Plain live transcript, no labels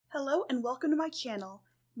Hello and welcome to my channel.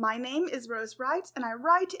 My name is Rose Wright and I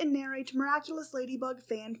write and narrate Miraculous Ladybug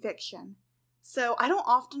fan fiction. So I don't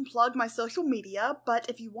often plug my social media, but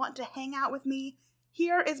if you want to hang out with me,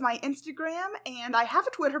 here is my Instagram, and I have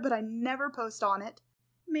a Twitter but I never post on it.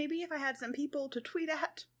 Maybe if I had some people to tweet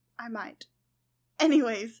at, I might.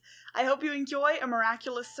 Anyways, I hope you enjoy A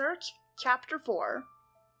Miraculous Search, Chapter 4.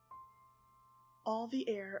 All the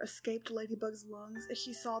air escaped Ladybug's lungs as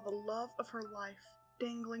she saw the love of her life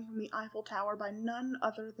dangling from the Eiffel Tower by none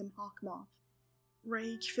other than Hawk Moth.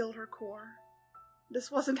 Rage filled her core. This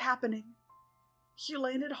wasn't happening. She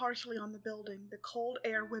landed harshly on the building, the cold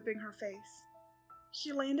air whipping her face.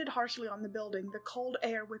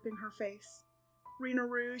 Rena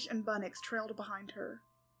Rouge and Bunnix trailed behind her.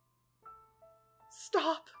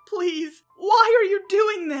 Stop, please! Why are you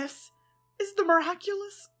doing this? Is the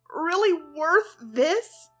Miraculous really worth this?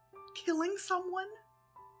 Killing someone?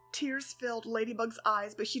 Tears filled Ladybug's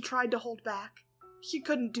eyes, but she tried to hold back. She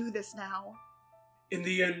couldn't do this now. In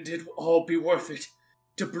the end, it will all be worth it.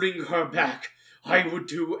 To bring her back, I would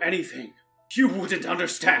do anything. You wouldn't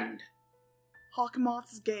understand. Hawk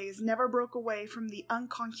Moth's gaze never broke away from the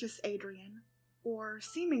unconscious Adrien, or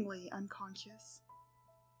seemingly unconscious.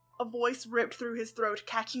 A voice ripped through his throat,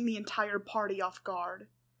 catching the entire party off guard.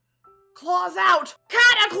 Claws out!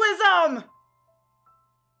 Cataclysm!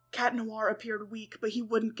 Cat Noir appeared weak, but he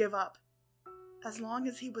wouldn't give up. As long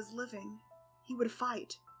as he was living, he would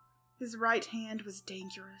fight. His right hand was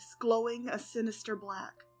dangerous, glowing a sinister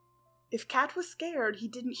black. If Cat was scared, he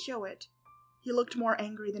didn't show it. He looked more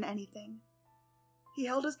angry than anything. He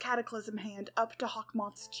held his cataclysm hand up to Hawk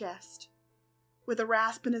Moth's chest. With a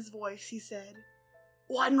rasp in his voice, he said,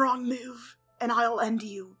 "One wrong move, and I'll end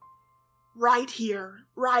you. Right here,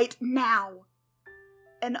 right now."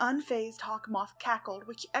 An unfazed Hawk Moth cackled,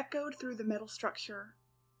 which echoed through the metal structure.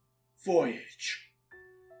 Voyage,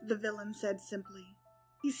 the villain said simply.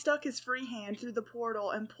 He stuck his free hand through the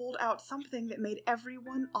portal and pulled out something that made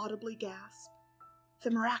everyone audibly gasp.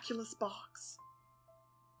 The Miraculous box.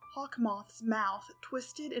 Hawk Moth's mouth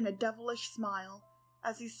twisted in a devilish smile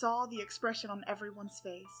as he saw the expression on everyone's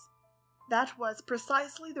face. That was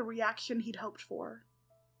precisely the reaction he'd hoped for.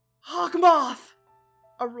 Hawk Moth!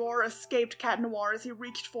 A roar escaped Cat Noir as he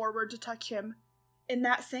reached forward to touch him. In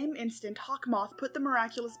that same instant, Hawk Moth put the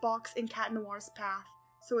Miraculous box in Cat Noir's path,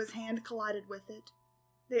 so his hand collided with it.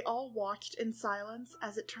 They all watched in silence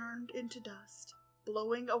as it turned into dust,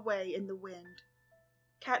 blowing away in the wind.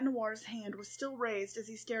 Cat Noir's hand was still raised as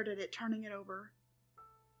he stared at it, turning it over.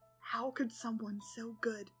 How could someone so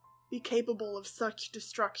good be capable of such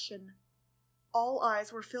destruction? All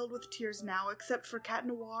eyes were filled with tears now, except for Cat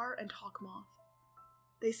Noir and Hawk Moth.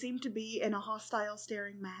 They seemed to be in a hostile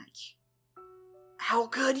staring match. How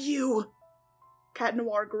could you? Cat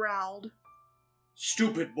Noir growled.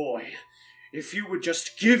 Stupid boy. If you would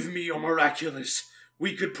just give me your Miraculous,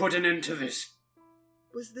 we could put an end to this.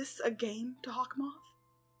 Was this a game to Hawk Moth?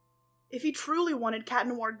 If he truly wanted Cat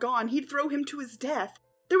Noir gone, he'd throw him to his death.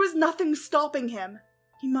 There was nothing stopping him.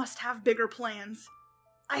 He must have bigger plans.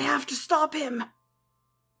 I have to stop him.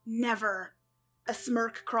 Never. A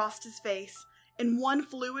smirk crossed his face. In one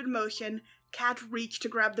fluid motion, Cat reached to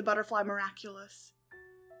grab the butterfly Miraculous.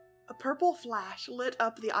 A purple flash lit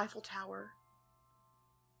up the Eiffel Tower.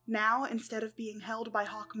 Now, instead of being held by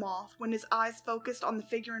Hawk Moth, when his eyes focused on the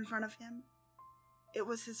figure in front of him, it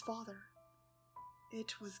was his father.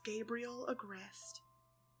 It was Gabriel Agreste.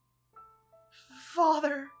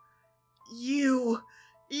 Father! You!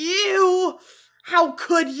 How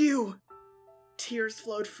could you? Tears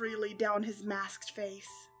flowed freely down his masked face.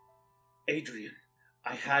 Adrien,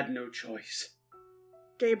 I had no choice.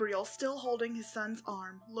 Gabriel, still holding his son's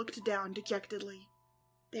arm, looked down dejectedly.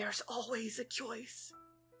 There's always a choice.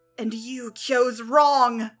 And you chose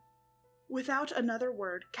wrong! Without another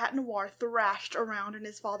word, Cat Noir thrashed around in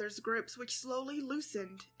his father's grips, which slowly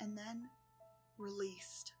loosened and then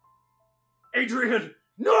released. Adrien,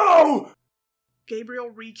 no!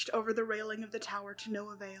 Gabriel reached over the railing of the tower to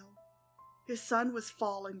no avail. His son was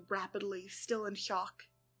falling rapidly, still in shock.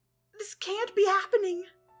 This can't be happening,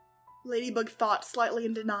 Ladybug thought, slightly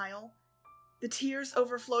in denial. The tears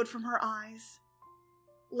overflowed from her eyes.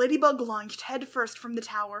 Ladybug lunged headfirst from the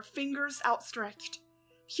tower, fingers outstretched.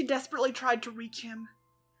 She desperately tried to reach him.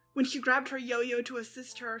 When she grabbed her yo-yo to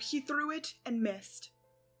assist her, she threw it and missed.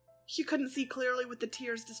 She couldn't see clearly with the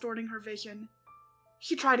tears distorting her vision.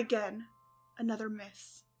 She tried again. Another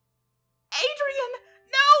miss. Adrien!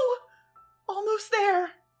 No! Almost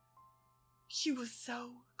there! She was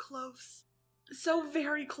so close. So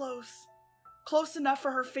very close. Close enough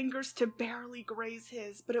for her fingers to barely graze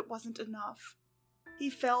his, but it wasn't enough. He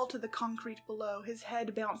fell to the concrete below, his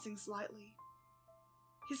head bouncing slightly.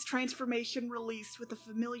 His transformation released with a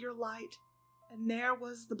familiar light, and there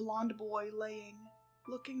was the blonde boy laying,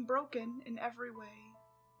 looking broken in every way.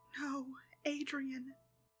 "No, Adrien,"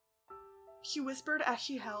 she whispered as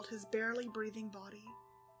she held his barely breathing body.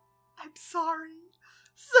 "I'm sorry,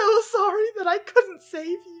 so sorry that I couldn't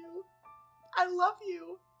save you. I love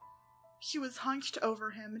you." She was hunched over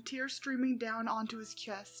him, tears streaming down onto his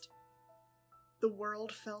chest. The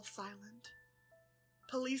world fell silent.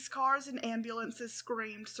 Police cars and ambulances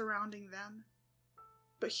screamed surrounding them.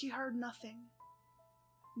 But she heard nothing.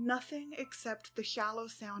 Nothing except the shallow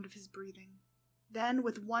sound of his breathing. Then,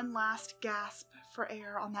 with one last gasp for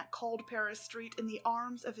air on that cold Paris street in the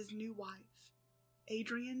arms of his new wife,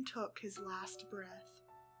 Adrien took his last breath.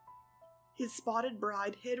 His spotted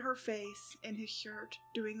bride hid her face in his shirt,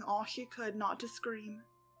 doing all she could not to scream.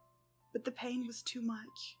 But the pain was too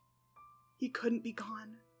much. He couldn't be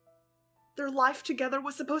gone. Their life together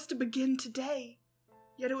was supposed to begin today,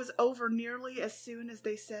 yet it was over nearly as soon as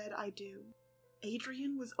they said, "I do."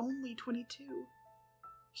 Adrien was only 22.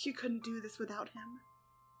 She couldn't do this without him.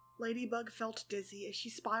 Ladybug felt dizzy as she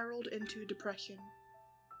spiraled into depression.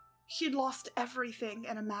 She'd lost everything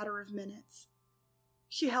in a matter of minutes.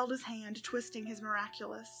 She held his hand, twisting his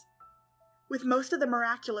Miraculous. With most of the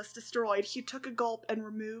Miraculous destroyed, she took a gulp and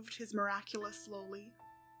removed his Miraculous slowly.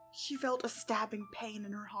 She felt a stabbing pain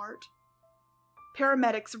in her heart.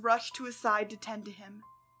 Paramedics rushed to his side to tend to him.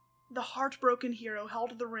 The heartbroken hero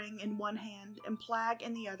held the ring in one hand and Plag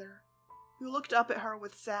in the other, who looked up at her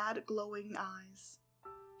with sad, glowing eyes.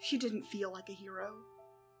 She didn't feel like a hero.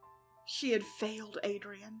 She had failed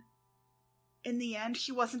Adrien. In the end,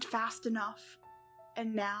 she wasn't fast enough,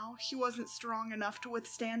 and now she wasn't strong enough to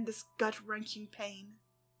withstand this gut-wrenching pain.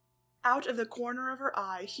 Out of the corner of her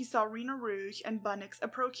eye, she saw Rena Rouge and Bunnix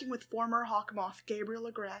approaching with former Hawk Moth Gabriel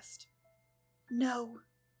Agreste. "No,"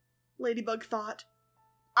 Ladybug thought.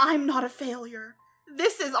 "I'm not a failure.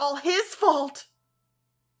 This is all his fault!"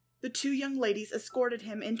 The two young ladies escorted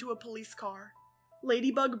him into a police car.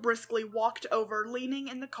 Ladybug briskly walked over, leaning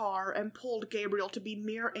in the car, and pulled Gabriel to be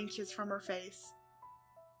mere inches from her face.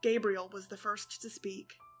 Gabriel was the first to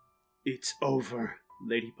speak. "It's over,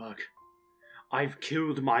 Ladybug. I've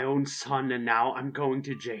killed my own son and now I'm going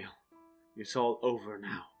to jail. It's all over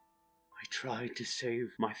now. I tried to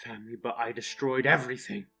save my family, but I destroyed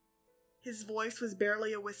everything." His voice was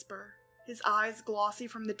barely a whisper, his eyes glossy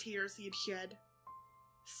from the tears he had shed.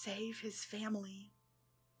 Save his family.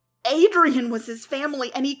 Adrien was his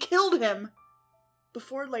family, and he killed him!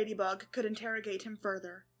 Before Ladybug could interrogate him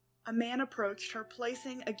further, a man approached her,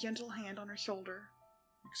 placing a gentle hand on her shoulder.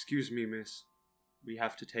 "Excuse me, miss. We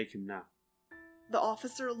have to take him now." The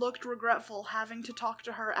officer looked regretful having to talk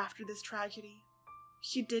to her after this tragedy.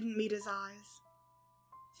 She didn't meet his eyes.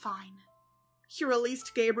 Fine. She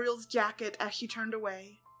released Gabriel's jacket as she turned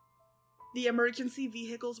away. The emergency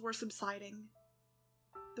vehicles were subsiding.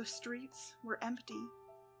 The streets were empty.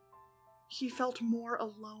 She felt more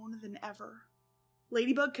alone than ever.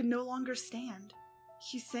 Ladybug could no longer stand.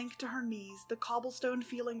 She sank to her knees, the cobblestone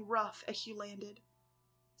feeling rough as she landed.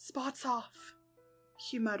 "Spots off,"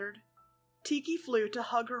 she muttered. Tiki flew to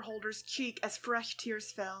hug her holder's cheek as fresh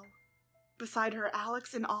tears fell. Beside her,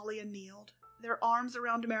 Alex and Alia kneeled, their arms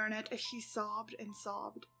around Marinette as she sobbed and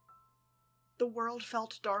sobbed. The world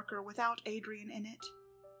felt darker without Adrien in it.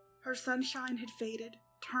 Her sunshine had faded,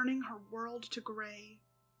 turning her world to gray.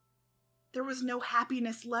 There was no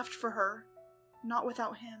happiness left for her, not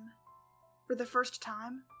without him. For the first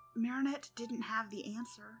time, Marinette didn't have the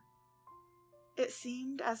answer. It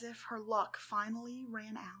seemed as if her luck finally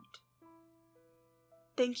ran out.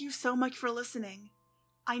 Thank you so much for listening.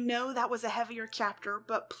 I know that was a heavier chapter,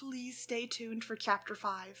 but please stay tuned for Chapter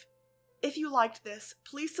 5. If you liked this,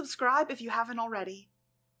 please subscribe if you haven't already.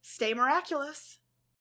 Stay miraculous!